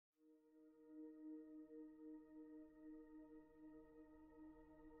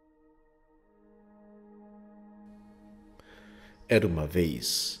Era uma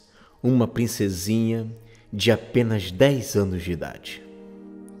vez uma princesinha de apenas 10 anos de idade.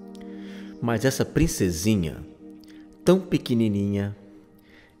 Mas essa princesinha, tão pequenininha,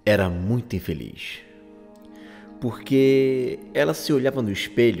 era muito infeliz. Porque ela se olhava no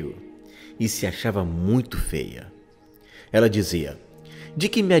espelho e se achava muito feia. Ela dizia: "De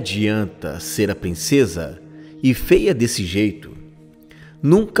que me adianta ser a princesa e feia desse jeito?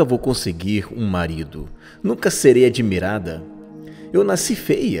 Nunca vou conseguir um marido, nunca serei admirada. Eu nasci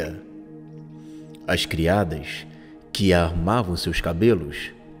feia." As criadas, que armavam seus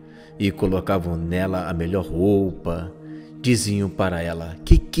cabelos e colocavam nela a melhor roupa, diziam para ela: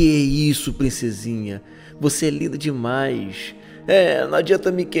 Que é isso, princesinha? Você é linda demais. Não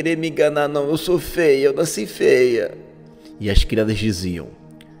adianta me querer me enganar não, eu sou feia, eu nasci feia." E as criadas diziam: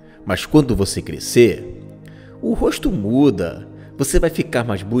 "Mas quando você crescer, o rosto muda, você vai ficar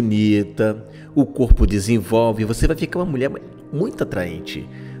mais bonita, o corpo desenvolve, você vai ficar uma mulher muito atraente.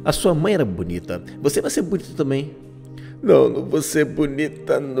 A sua mãe era bonita, você vai ser bonita também." "Não, não vou ser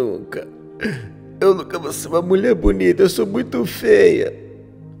bonita nunca. Eu nunca vou ser uma mulher bonita, eu sou muito feia."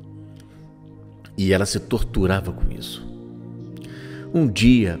 E ela se torturava com isso. Um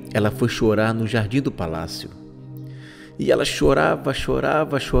dia, ela foi chorar no jardim do palácio. E ela chorava,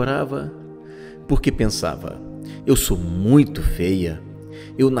 porque pensava: "Eu sou muito feia,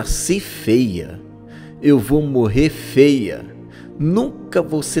 eu nasci feia, eu vou morrer feia, nunca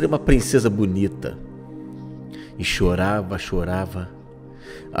vou ser uma princesa bonita." E chorava.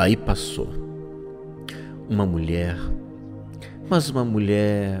 Aí passou uma mulher, mas uma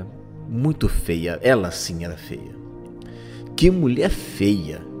mulher muito feia. Ela sim era feia. Que mulher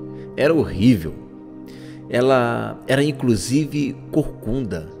feia! Era horrível. Ela era inclusive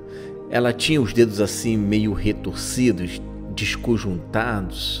corcunda. Ela tinha os dedos assim meio retorcidos,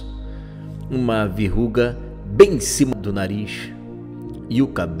 desconjuntados, uma verruga bem em cima do nariz e o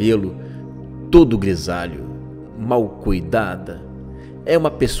cabelo todo grisalho, mal cuidada. É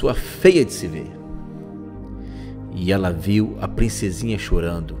uma pessoa feia de se ver. E ela viu a princesinha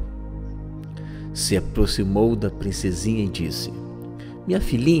chorando. Se aproximou da princesinha e disse: "Minha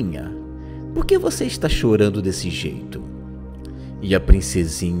filhinha, por que você está chorando desse jeito?" E a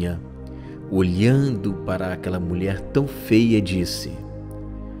princesinha, olhando para aquela mulher tão feia, disse: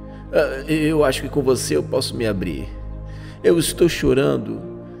 Eu acho que com você eu posso me abrir. Eu estou chorando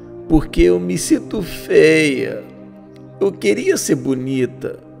porque eu me sinto feia. Eu queria ser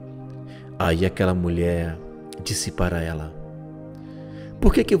bonita." Aí aquela mulher disse para ela: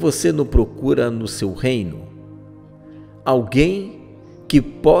 "Por que você não procura no seu reino alguém que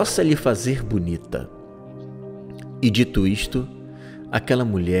possa lhe fazer bonita?" E dito isto, aquela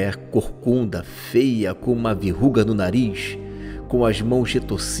mulher corcunda, feia, com uma verruga no nariz, com as mãos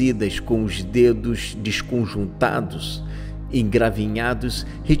retorcidas, com os dedos desconjuntados, engravinhados,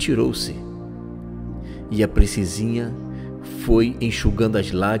 retirou-se. E a princesinha foi enxugando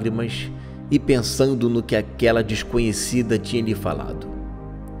as lágrimas e pensando no que aquela desconhecida tinha lhe falado.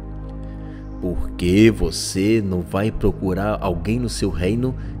 "Por que você não vai procurar alguém no seu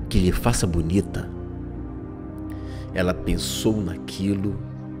reino que lhe faça bonita?" Ela pensou naquilo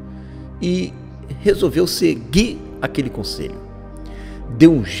e resolveu seguir aquele conselho.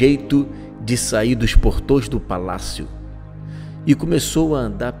 Deu um jeito de sair dos portões do palácio e começou a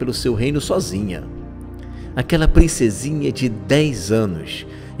andar pelo seu reino sozinha. Aquela princesinha de 10 anos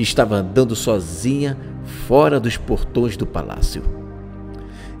estava andando sozinha fora dos portões do palácio.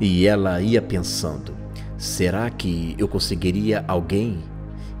 E ela ia pensando: será que eu conseguiria alguém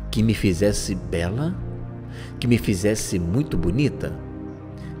que me fizesse bela? Que me fizesse muito bonita?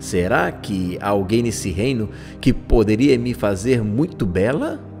 Será que há alguém nesse reino que poderia me fazer muito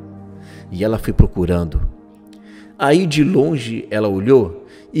bela? E ela foi procurando. Aí de longe ela olhou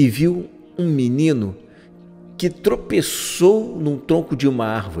e viu um menino que tropeçou num tronco de uma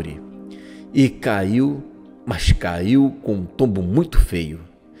árvore e caiu, mas caiu com um tombo muito feio.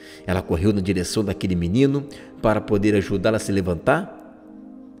 Ela correu na direção daquele menino para poder ajudá-la a se levantar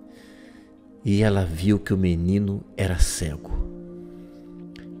e ela viu que o menino era cego.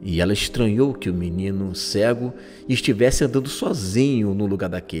 E ela estranhou que o menino cego estivesse andando sozinho no lugar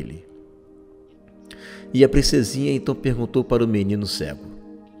daquele. E a princesinha então perguntou para o menino cego: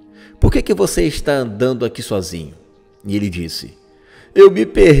 "Por que você está andando aqui sozinho?" E ele disse: "Eu me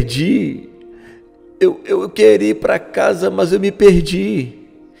perdi. Eu queria ir para casa, mas eu me perdi."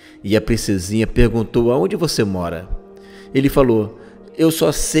 E a princesinha perguntou: "Aonde você mora?" Ele falou: "Eu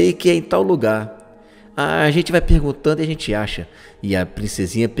só sei que é em tal lugar. A gente vai perguntando e a gente acha. E a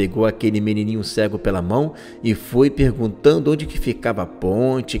princesinha pegou aquele menininho cego pela mão e foi perguntando onde que ficava a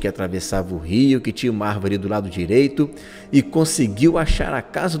ponte, que atravessava o rio, que tinha uma árvore do lado direito, e conseguiu achar a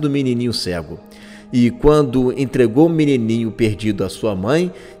casa do menininho cego. E quando entregou o menininho perdido à sua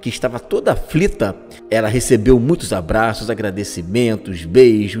mãe, que estava toda aflita, ela recebeu muitos abraços, agradecimentos,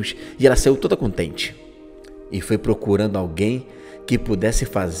 beijos, e ela saiu toda contente. E foi procurando alguém que pudesse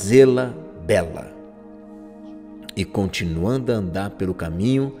fazê-la bela. E continuando a andar pelo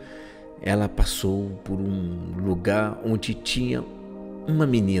caminho, ela passou por um lugar onde tinha uma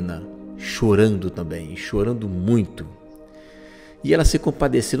menina chorando também, chorando muito. E ela, se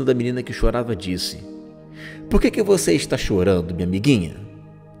compadecendo da menina que chorava, disse: "Por que você está chorando, minha amiguinha?"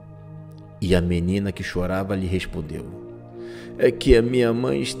 E a menina que chorava lhe respondeu: "É que a minha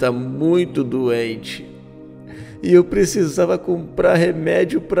mãe está muito doente e eu precisava comprar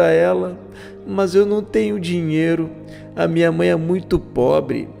remédio para ela, mas eu não tenho dinheiro. A minha mãe é muito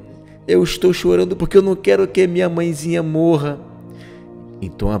pobre. Eu estou chorando porque eu não quero que a minha mãezinha morra."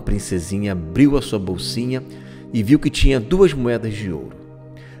 Então a princesinha abriu a sua bolsinha e viu que tinha 2 moedas de ouro.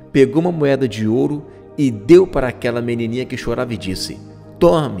 Pegou uma moeda de ouro e deu para aquela menininha que chorava e disse: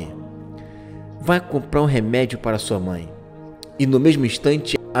 "Tome, vai comprar um remédio para sua mãe." E no mesmo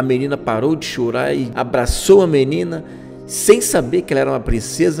instante a menina parou de chorar e abraçou a menina, sem saber que ela era uma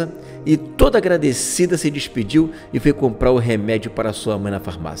princesa, e toda agradecida se despediu e foi comprar o remédio para sua mãe na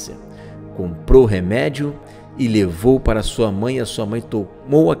farmácia. Comprou o remédio e levou para sua mãe. A sua mãe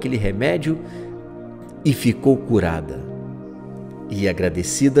tomou aquele remédio e ficou curada. E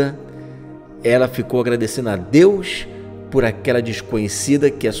agradecida, ela ficou agradecendo a Deus por aquela desconhecida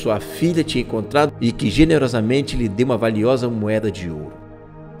que a sua filha tinha encontrado e que generosamente lhe deu uma valiosa moeda de ouro.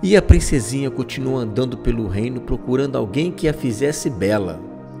 E a princesinha continuou andando pelo reino procurando alguém que a fizesse bela,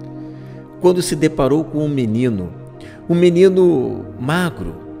 quando se deparou com um menino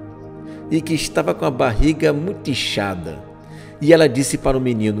magro e que estava com a barriga muito inchada. E ela disse para o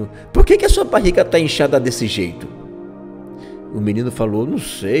menino: "Por que a sua barriga está inchada desse jeito?" O menino falou: "Não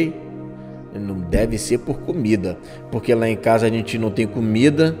sei, não deve ser por comida, porque lá em casa a gente não tem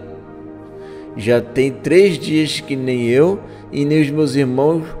comida. Já tem 3 dias que nem eu e nem os meus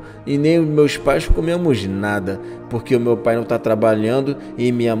irmãos e nem os meus pais comemos nada, porque o meu pai não está trabalhando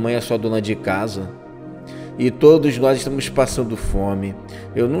e minha mãe é só dona de casa. E todos nós estamos passando fome.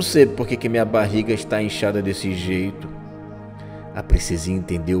 Eu não sei por que minha barriga está inchada desse jeito." A princesinha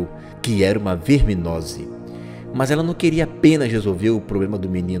entendeu que era uma verminose, mas ela não queria apenas resolver o problema do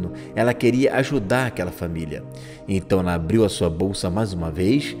menino, ela queria ajudar aquela família. Então ela abriu a sua bolsa mais uma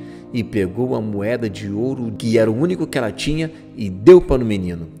vez e pegou uma moeda de ouro, que era o único que ela tinha, e deu para o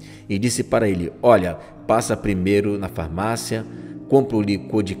menino. E disse para ele: "Olha, passa primeiro na farmácia, compra o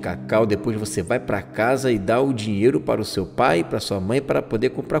licor de cacau, depois você vai para casa e dá o dinheiro para o seu pai e para sua mãe para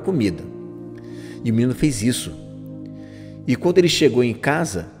poder comprar comida." E o menino fez isso. E quando ele chegou em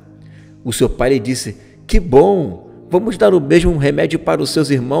casa, o seu pai lhe disse: "Que bom, vamos dar o mesmo remédio para os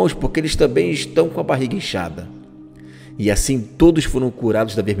seus irmãos, porque eles também estão com a barriga inchada." E assim todos foram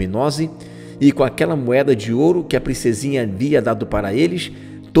curados da verminose, e com aquela moeda de ouro que a princesinha havia dado para eles,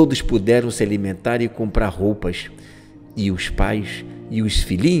 todos puderam se alimentar e comprar roupas. E os pais e os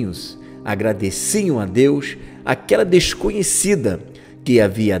filhinhos agradeciam a Deus, aquela desconhecida que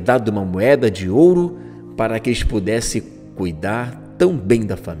havia dado uma moeda de ouro para que eles pudessem cuidar tão bem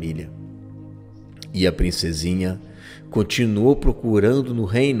da família. E a princesinha continuou procurando no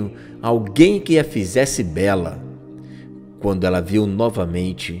reino alguém que a fizesse bela, quando ela viu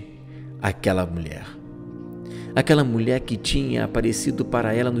novamente aquela mulher que tinha aparecido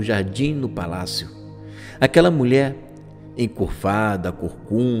para ela no jardim, no palácio. Aquela mulher encurvada,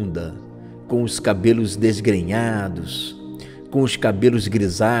 corcunda, com os cabelos desgrenhados, com os cabelos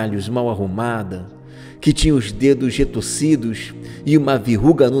grisalhos, mal arrumada, que tinha os dedos retorcidos e uma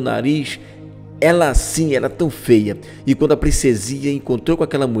verruga no nariz. Ela assim era tão feia. E quando a princesinha encontrou com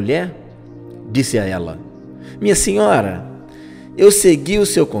aquela mulher, disse a ela: "Minha senhora, eu segui o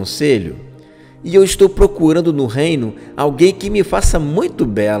seu conselho e eu estou procurando no reino alguém que me faça muito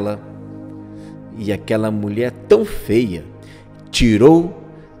bela." E aquela mulher tão feia tirou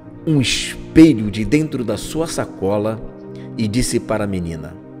um espelho de dentro da sua sacola e disse para a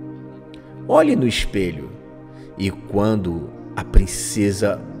menina: "Olhe no espelho." E quando a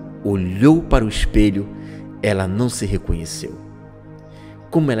princesa olhou para o espelho, ela não se reconheceu.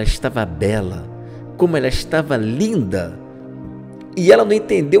 Como ela estava bela, como ela estava linda. E ela não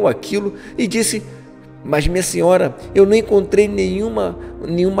entendeu aquilo e disse: Mas, minha senhora, eu não encontrei nenhum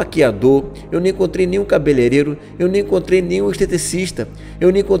maquiador, eu não encontrei nenhum cabeleireiro, eu não encontrei nenhum esteticista,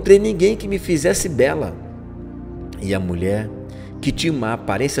 eu não encontrei ninguém que me fizesse bela. E a mulher, que tinha uma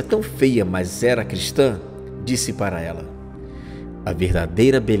aparência tão feia, mas era cristã, disse para ela: a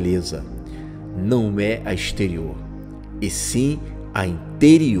verdadeira beleza não é a exterior, e sim a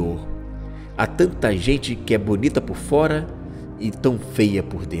interior. Há tanta gente que é bonita por fora e tão feia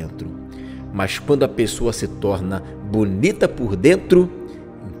por dentro. Mas quando a pessoa se torna bonita por dentro,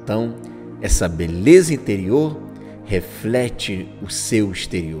 então essa beleza interior reflete o seu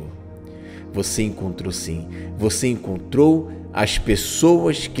exterior. Você encontrou sim, você encontrou as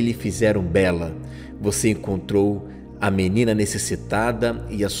pessoas que lhe fizeram bela, você encontrou a menina necessitada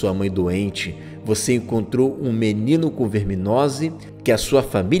e a sua mãe doente, você encontrou um menino com verminose que a sua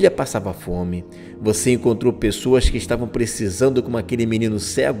família passava fome, você encontrou pessoas que estavam precisando como aquele menino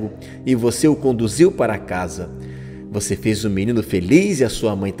cego e você o conduziu para casa. Você fez o menino feliz e a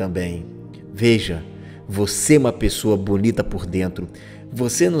sua mãe também. Veja, você é uma pessoa bonita por dentro.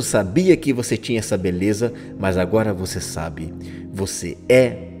 Você não sabia que você tinha essa beleza, mas agora você sabe. Você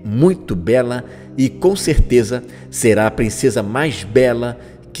é muito bela e com certeza será a princesa mais bela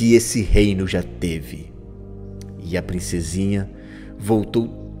que esse reino já teve. E a princesinha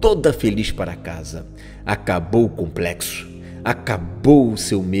voltou toda feliz para casa. Acabou o complexo, acabou o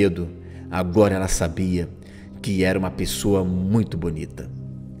seu medo. Agora ela sabia que era uma pessoa muito bonita.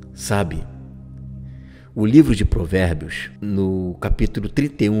 Sabe, o livro de Provérbios, no capítulo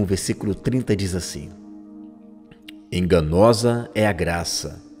 31, versículo 30, diz assim: enganosa é a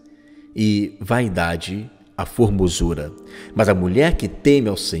graça e vaidade a formosura, mas a mulher que teme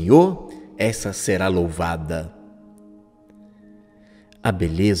ao Senhor, essa será louvada. A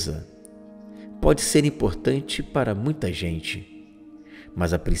beleza pode ser importante para muita gente,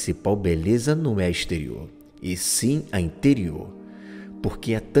 mas a principal beleza não é a exterior, e sim a interior,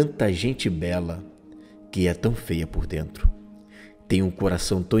 porque há tanta gente bela que é tão feia por dentro. Tem um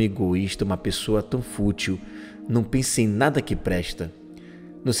coração tão egoísta, uma pessoa tão fútil, não pensa em nada que presta,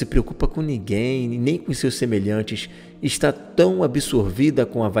 não se preocupa com ninguém, nem com seus semelhantes, está tão absorvida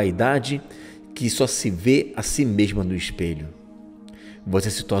com a vaidade que só se vê a si mesma no espelho.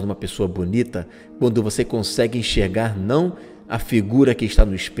 Você se torna uma pessoa bonita quando você consegue enxergar não a figura que está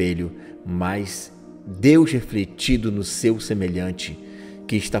no espelho, mas Deus refletido no seu semelhante,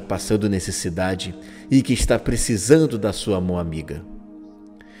 que está passando necessidade e que está precisando da sua mão amiga.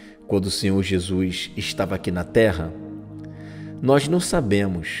 Quando o Senhor Jesus estava aqui na terra, nós não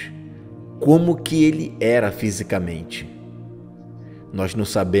sabemos como que ele era fisicamente. Nós não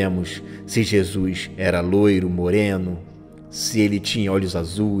sabemos se Jesus era loiro, moreno, se ele tinha olhos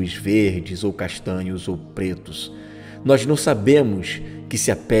azuis, verdes ou castanhos ou pretos. Nós não sabemos que se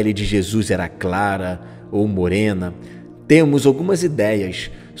a pele de Jesus era clara ou morena. Temos algumas ideias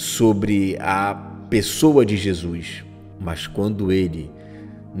sobre a pessoa de Jesus, mas quando ele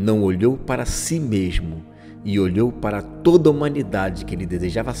não olhou para si mesmo e olhou para toda a humanidade que ele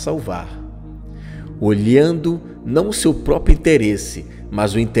desejava salvar, olhando não o seu próprio interesse,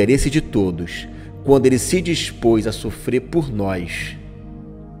 mas o interesse de todos, quando ele se dispôs a sofrer por nós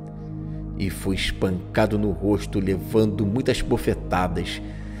e foi espancado no rosto, levando muitas bofetadas,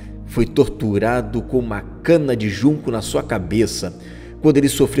 foi torturado com uma cana de junco na sua cabeça, quando ele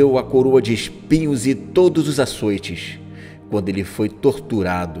sofreu a coroa de espinhos e todos os açoites, quando ele foi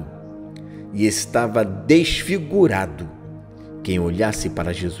torturado e estava desfigurado, quem olhasse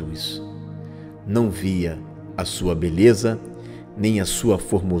para Jesus não via a sua beleza nem a sua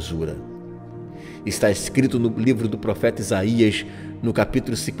formosura. Está escrito no livro do profeta Isaías, no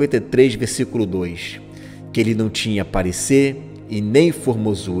capítulo 53, versículo 2, que ele não tinha parecer e nem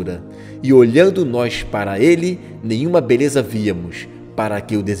formosura, e olhando nós para ele, nenhuma beleza víamos para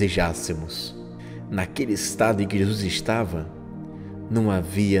que o desejássemos. Naquele estado em que Jesus estava, não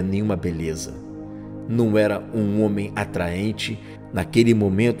havia nenhuma beleza. Não era um homem atraente. Naquele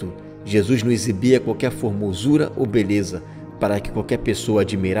momento, Jesus não exibia qualquer formosura ou beleza para que qualquer pessoa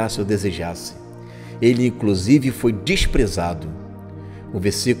admirasse ou desejasse. Ele, inclusive, foi desprezado. O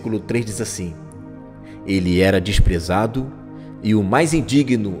versículo 3 diz assim: ele era desprezado e o mais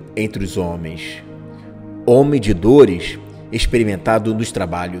indigno entre os homens, homem de dores, experimentado nos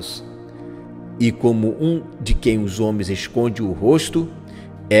trabalhos, e como um de quem os homens esconde o rosto,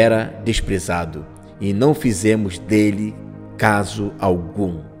 era desprezado, e não fizemos dele caso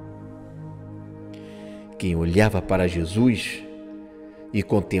algum. Quem olhava para Jesus e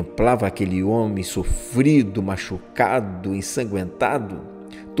contemplava aquele homem sofrido, machucado, ensanguentado,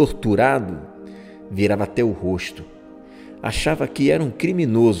 torturado, virava até o rosto. Achava que era um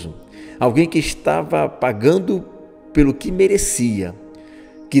criminoso, alguém que estava pagando pelo que merecia,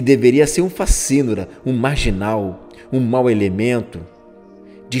 que deveria ser um facínora, um marginal, um mau elemento.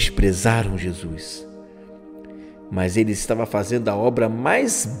 Desprezaram Jesus. Mas ele estava fazendo a obra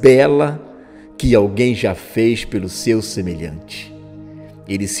mais bela que alguém já fez pelo seu semelhante.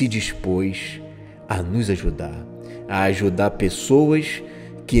 Ele se dispôs a nos ajudar, a ajudar pessoas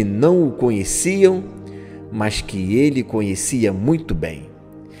que não o conheciam, mas que ele conhecia muito bem.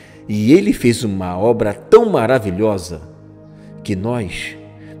 E ele fez uma obra tão maravilhosa que nós,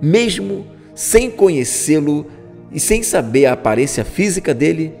 mesmo sem conhecê-lo e sem saber a aparência física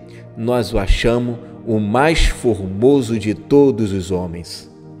dele, nós o achamos o mais formoso de todos os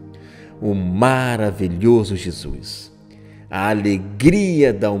homens, o maravilhoso Jesus, a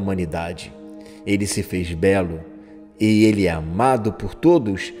alegria da humanidade. Ele se fez belo e ele é amado por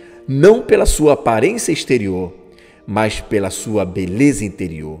todos, não pela sua aparência exterior, mas pela sua beleza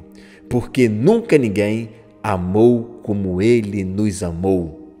interior, porque nunca ninguém amou como ele nos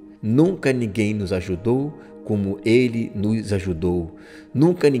amou, nunca ninguém nos ajudou como ele nos ajudou,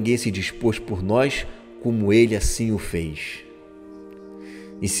 nunca ninguém se dispôs por nós como ele assim o fez.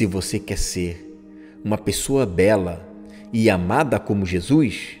 E se você quer ser uma pessoa bela e amada como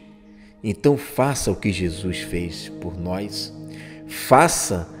Jesus, então faça o que Jesus fez por nós,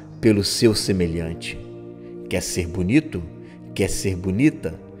 faça pelo seu semelhante. Quer ser bonito? Quer ser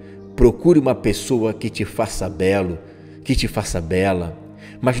bonita? Procure uma pessoa que te faça belo, que te faça bela,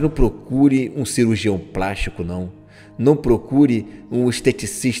 mas não procure um cirurgião plástico, não. Não procure um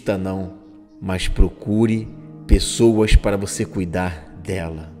esteticista, não. Mas procure pessoas para você cuidar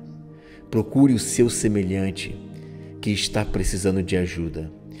dela. Procure o seu semelhante que está precisando de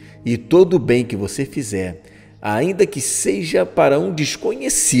ajuda. E todo o bem que você fizer, ainda que seja para um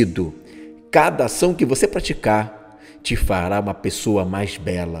desconhecido, cada ação que você praticar te fará uma pessoa mais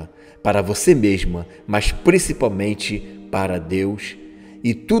bela, para você mesma, mas principalmente para Deus.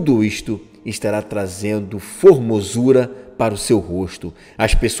 E tudo isto estará trazendo formosura para o seu rosto.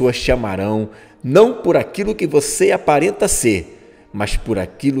 As pessoas te amarão não por aquilo que você aparenta ser, mas por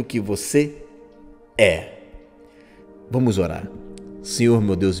aquilo que você é. Vamos orar. Senhor,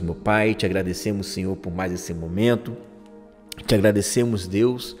 meu Deus e meu Pai, te agradecemos, Senhor, por mais esse momento. Te agradecemos,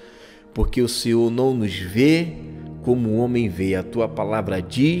 Deus, porque o Senhor não nos vê como o homem vê. A tua palavra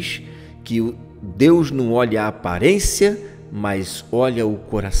diz que Deus não olha a aparência, mas olha o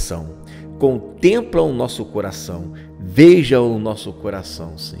coração. Contempla o nosso coração, veja o nosso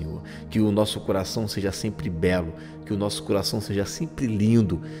coração, Senhor. Que o nosso coração seja sempre belo, que o nosso coração seja sempre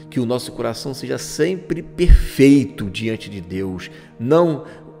lindo, que o nosso coração seja sempre perfeito diante de Deus. Não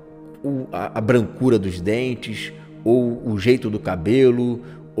a brancura dos dentes, ou o jeito do cabelo,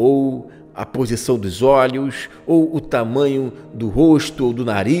 ou a posição dos olhos, ou o tamanho do rosto, ou do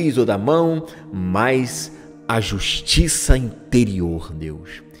nariz, ou da mão, mas a justiça interior,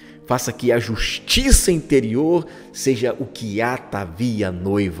 Deus. Faça que a justiça interior seja o que atavia a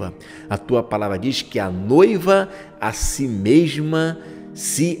noiva. A tua palavra diz que a noiva a si mesma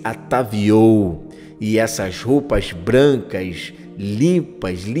se ataviou. E essas roupas brancas,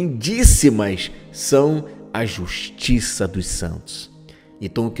 limpas, lindíssimas, são a justiça dos santos.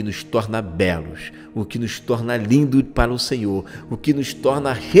 Então, o que nos torna belos, o que nos torna lindo para o Senhor, o que nos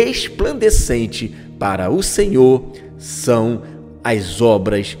torna resplandecente para o Senhor, são as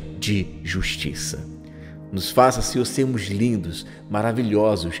obras de justiça. Nos faça, Senhor, sermos lindos,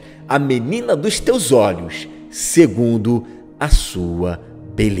 maravilhosos, a menina dos teus olhos, segundo a sua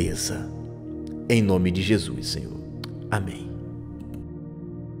beleza. Em nome de Jesus, Senhor. Amém.